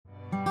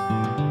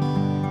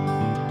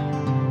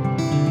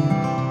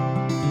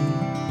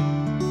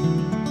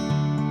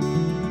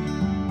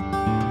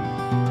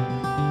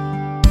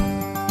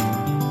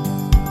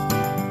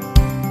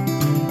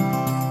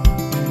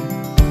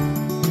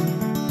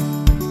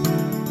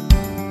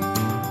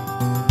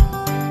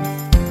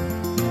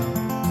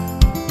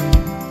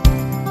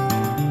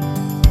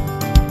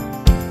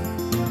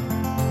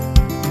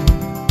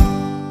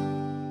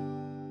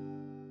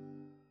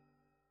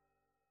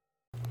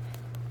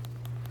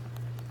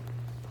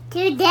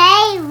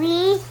Today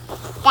we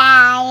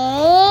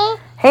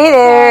study. Hey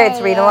there, it's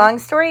Read Along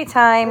Story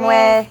Time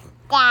with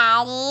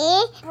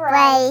Daddy,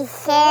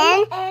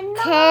 Bryson,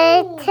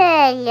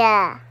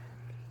 Turtle,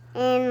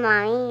 and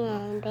Mommy,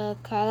 and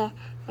Turtle,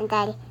 and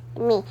Daddy,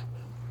 and me.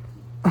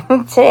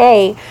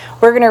 Today,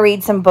 we're going to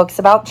read some books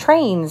about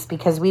trains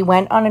because we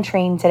went on a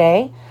train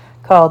today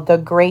called the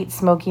Great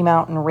Smoky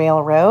Mountain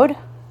Railroad.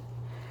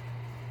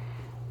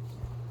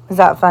 Was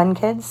that fun,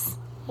 kids?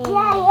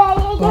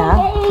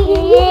 Yeah.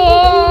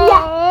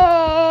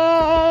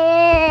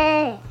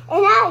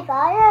 And I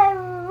got a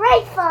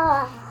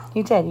rifle.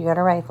 You did. You got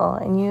a rifle.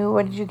 And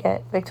what did you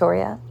get,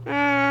 Victoria?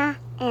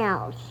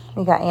 Animals.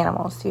 You got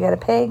animals. You got a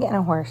pig and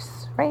a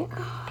horse, right?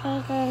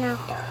 Pig and a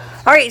horse.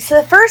 All right,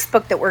 so the first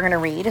book that we're going to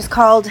read is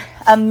called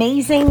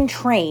Amazing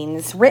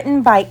Trains,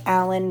 written by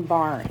Alan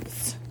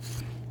Barnes.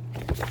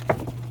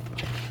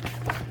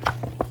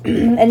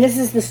 And this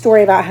is the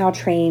story about how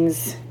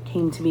trains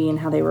came to be and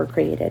how they were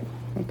created.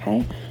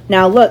 Okay?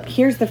 Now, look,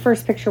 here's the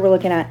first picture we're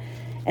looking at.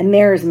 And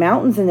there's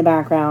mountains in the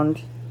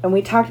background. And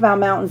we talked about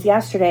mountains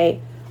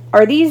yesterday.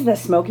 Are these the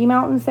Smoky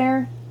Mountains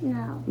there?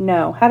 No.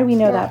 No. How do we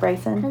know that,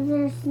 Bryson? Because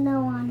there's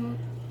snow on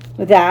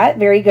it. That,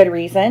 very good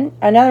reason.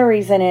 Another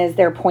reason is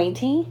they're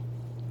pointy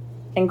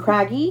and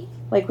craggy,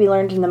 like we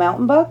learned in the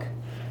mountain book.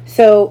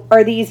 So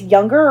are these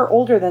younger or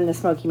older than the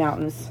Smoky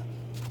Mountains?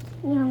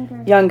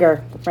 Younger.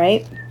 Younger,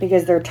 right?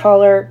 Because they're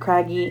taller,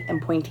 craggy,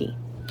 and pointy.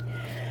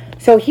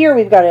 So here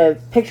we've got a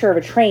picture of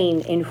a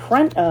train in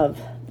front of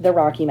the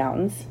Rocky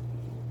Mountains.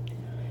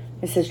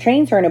 It says,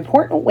 trains are an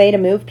important way to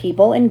move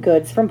people and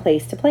goods from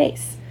place to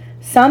place.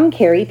 Some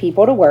carry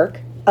people to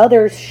work,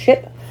 others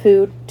ship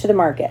food to the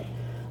market.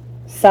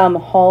 Some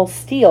haul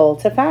steel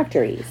to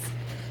factories.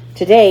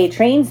 Today,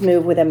 trains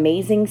move with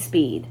amazing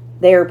speed.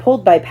 They are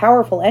pulled by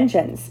powerful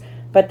engines,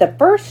 but the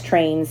first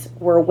trains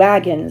were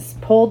wagons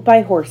pulled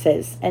by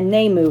horses, and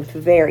they moved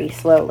very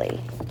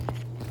slowly.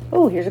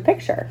 Oh, here's a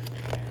picture.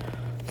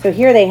 So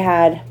here they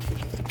had,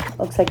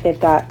 looks like they've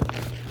got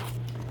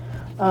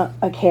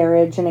a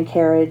carriage and a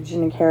carriage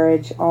and a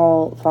carriage,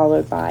 all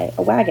followed by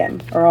a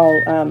wagon, or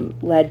all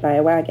led by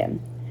a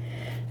wagon.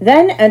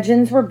 Then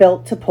engines were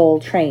built to pull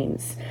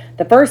trains.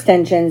 The first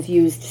engines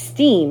used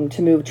steam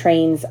to move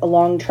trains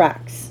along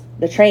tracks.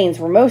 The trains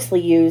were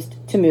mostly used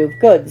to move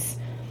goods.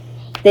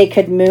 They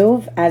could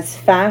move as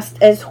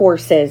fast as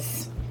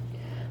horses.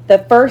 The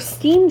first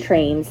steam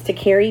trains to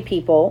carry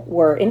people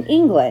were in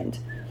England.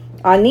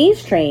 On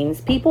these trains,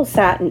 people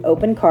sat in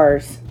open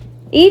cars.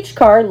 Each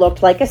car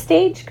looked like a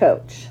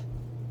stagecoach.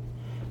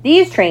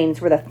 These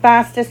trains were the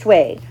fastest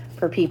way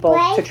for people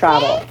to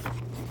travel.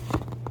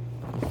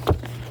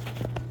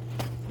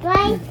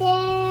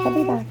 I'll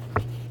be back.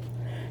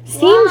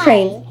 Steam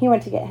trains. He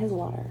went to get his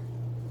water.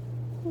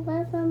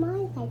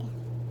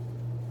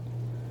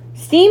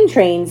 Steam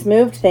trains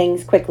moved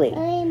things quickly.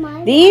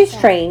 These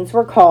trains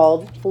were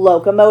called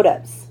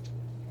locomotives.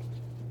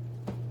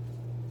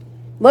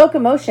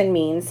 Locomotion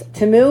means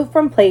to move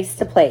from place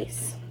to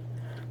place.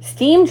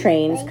 Steam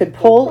trains could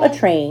pull a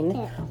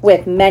train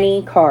with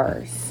many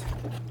cars.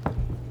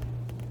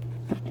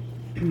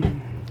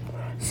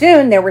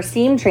 Soon there were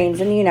steam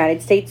trains in the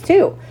United States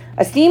too.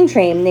 A steam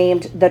train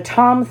named the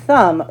Tom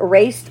Thumb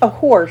raced a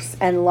horse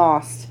and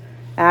lost.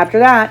 After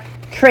that,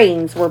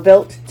 trains were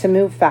built to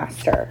move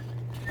faster.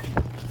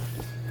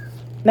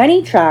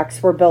 Many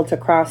tracks were built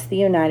across the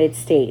United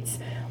States.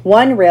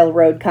 One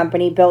railroad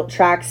company built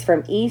tracks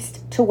from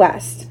east to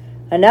west.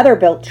 Another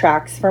built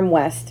tracks from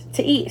west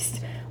to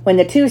east. When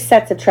the two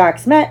sets of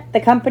tracks met, the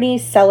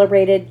companies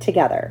celebrated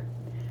together.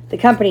 The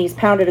companies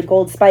pounded a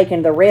gold spike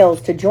into the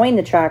rails to join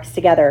the tracks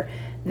together.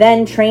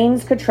 Then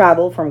trains could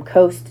travel from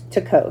coast to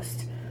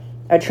coast.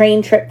 A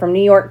train trip from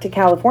New York to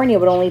California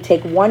would only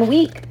take 1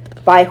 week.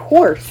 By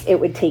horse, it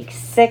would take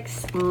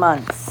 6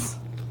 months.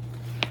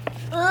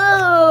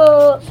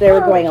 So they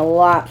were going a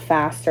lot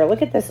faster.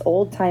 Look at this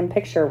old-time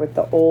picture with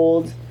the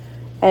old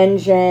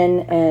engine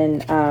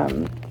and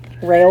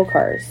rail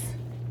cars.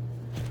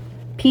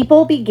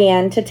 People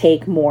began to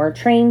take more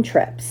train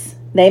trips.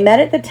 They met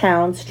at the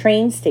town's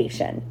train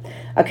station.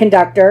 A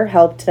conductor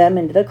helped them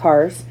into the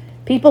cars.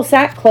 People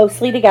sat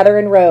closely together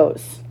in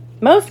rows.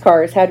 Most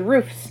cars had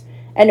roofs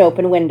and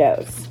open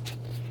windows.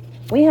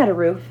 We had a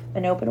roof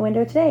and open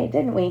window today,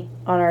 didn't we,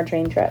 on our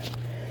train trip?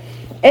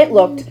 It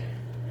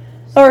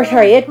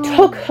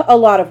took a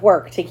lot of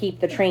work to keep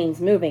the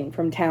trains moving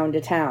from town to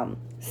town.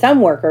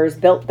 Some workers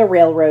built the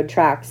railroad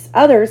tracks.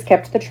 Others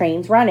kept the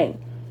trains running.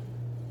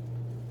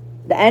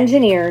 The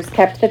engineers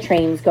kept the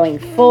trains going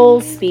full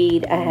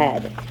speed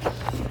ahead.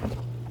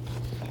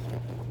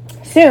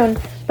 Soon,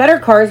 better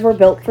cars were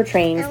built for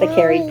trains that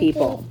carried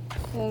people.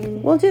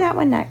 We'll do that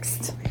one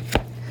next.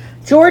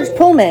 George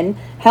Pullman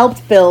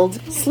helped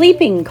build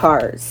sleeping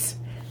cars.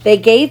 They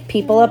gave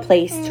people a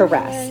place to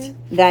rest.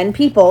 Then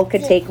people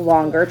could take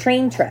longer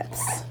train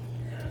trips.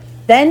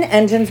 Then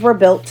engines were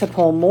built to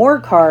pull more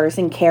cars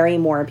and carry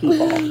more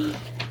people.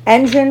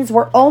 Engines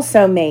were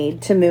also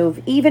made to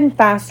move even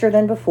faster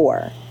than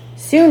before.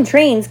 Soon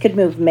trains could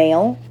move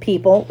mail,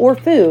 people, or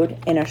food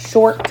in a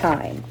short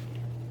time.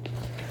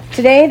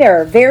 Today, there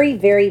are very,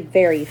 very,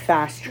 very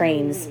fast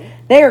trains.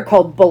 They are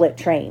called bullet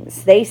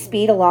trains. They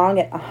speed along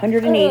at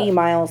 180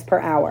 miles per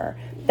hour.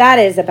 That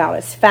is about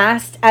as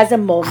fast as a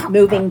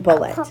moving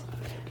bullet.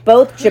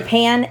 Both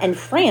Japan and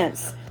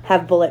France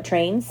have bullet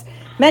trains.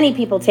 Many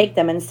people take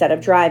them instead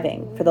of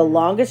driving. For the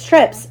longest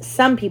trips,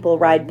 some people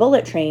ride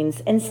bullet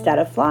trains instead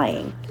of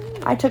flying.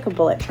 I took a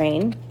bullet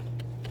train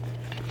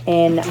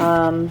in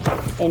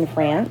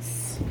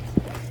France.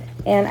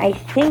 And I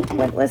think,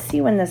 let's see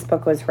when this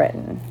book was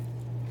written.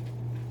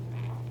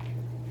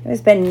 It was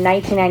been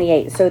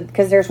 1998, so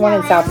because there's one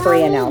in South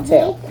Korea now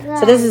too.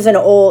 So this is an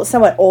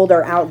somewhat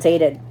older,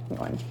 outdated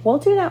one. We'll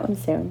do that one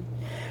soon.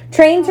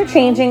 Trains are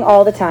changing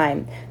all the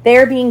time. They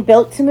are being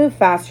built to move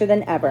faster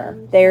than ever.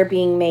 They are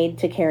being made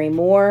to carry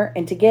more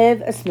and to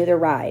give a smoother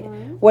ride.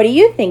 What do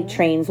you think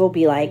trains will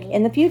be like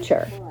in the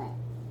future?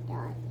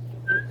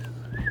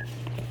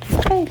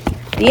 Okay.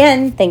 The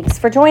end. Thanks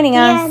for joining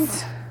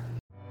us.